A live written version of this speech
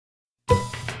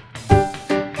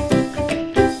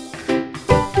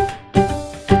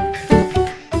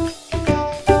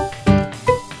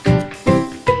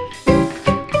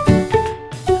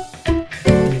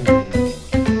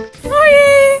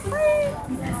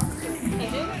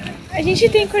A gente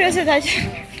tem curiosidade.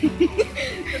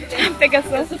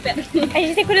 Pegação. A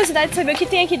gente tem curiosidade de saber o que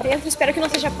tem aqui dentro. Espero que não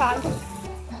seja pago.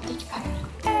 Não, tem que pagar.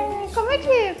 Como é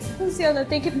que funciona?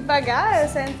 Tem que pagar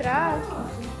essa entrada?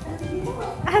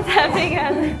 Ah, tá,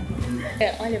 obrigada.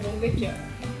 Olha, vamos ver aqui, ó.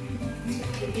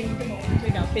 Muito bom, muito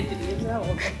legal. Pedreiros da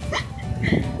obra.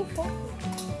 Que fofo.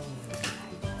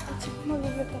 É tipo uma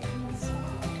biblioteca.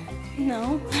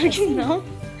 Não, claro que não.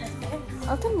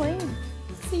 Olha o tamanho.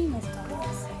 Sim, mas calma.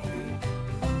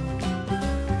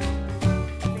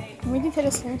 Muito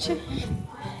interessante.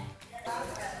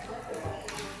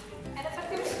 Era pra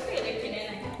ter um espelho aqui,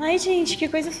 né? Ai, gente, que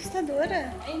coisa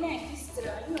assustadora. Ai, né? Que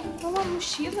estranho. Uma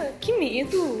mochila. Que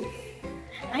medo.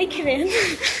 Ai, credo.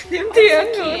 Tem um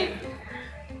triângulo.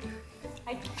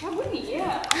 Ai, que agonia.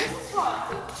 Olha essa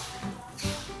foto.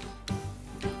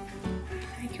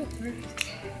 Ai, que horror.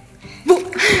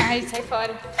 Ai, sai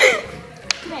fora.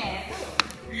 Né?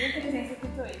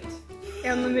 1358.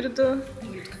 É o número do...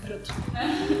 Número do capiroto.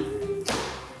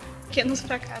 Pequenos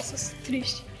fracassos.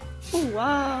 Triste.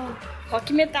 Uau.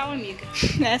 Rock metal, amiga.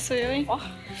 Né, sou eu, hein? Ó,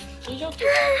 hoje eu tô.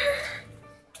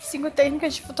 5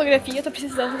 técnicas de fotografia, eu tô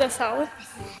precisando dessa aula.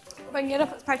 Banheiro, a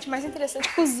parte mais interessante.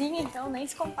 Cozinha, então, nem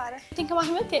se compara. Tem que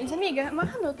amarrar meu tênis. Amiga,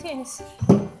 amarra meu tênis.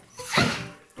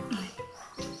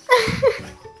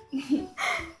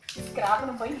 Escravo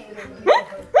no banheiro.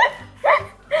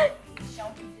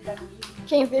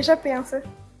 Quem vê já pensa.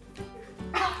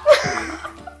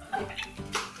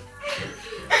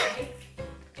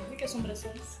 Viu que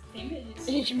assombrações? Tem medo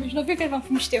disso. Gente, imaginou que eu gravar um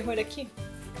filme de terror aqui?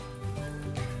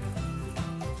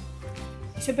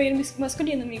 Esse é banheiro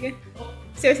masculino, amiga.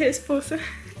 Você vai ser expulsa.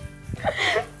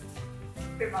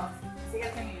 Irmão, siga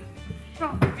até mim.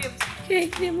 Pronto, vimos.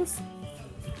 Ok, vimos.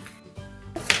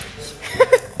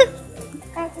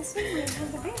 Ah, tá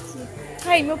sumindo, tá bem aqui.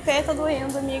 Ai, meu pé tá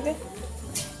doendo, amiga.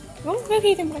 Vamos ver o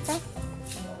que tem pra cá. O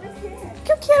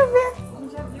que eu quero ver?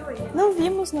 Já viu aí? Não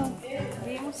vimos, não.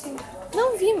 Vimos sim.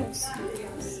 Não vimos.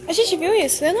 A gente viu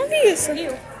isso? Eu não vi isso.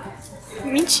 Viu?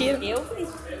 Mentira. Eu vi.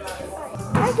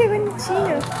 Ai, que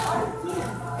bonitinho.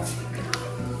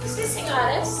 Sim,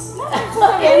 senhoras.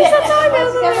 Ele só tá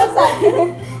olhando. Ele só tá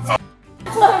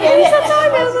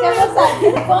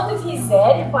olhando. Quando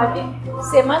quiserem, pode.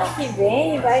 Semana que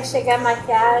vem vai chegar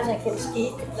maquiagem, aqueles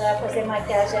kits pra fazer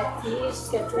maquiagem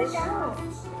artística, que legal.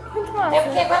 Muito massa. É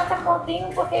porque agora tá pobrinho,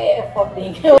 porque é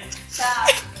pobrinho. Tá.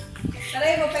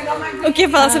 Peraí, vou pegar uma. O que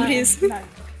falar sobre isso?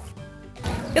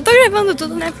 Eu tô gravando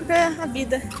tudo, né? Porque é a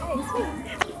vida.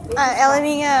 Ah, ela é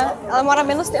minha. Ela mora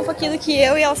menos tempo aqui do que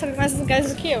eu e ela sabe mais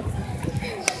lugares do que eu.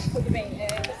 Tudo bem,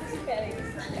 vocês esperem.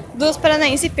 Duas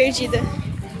paranaenses perdidas.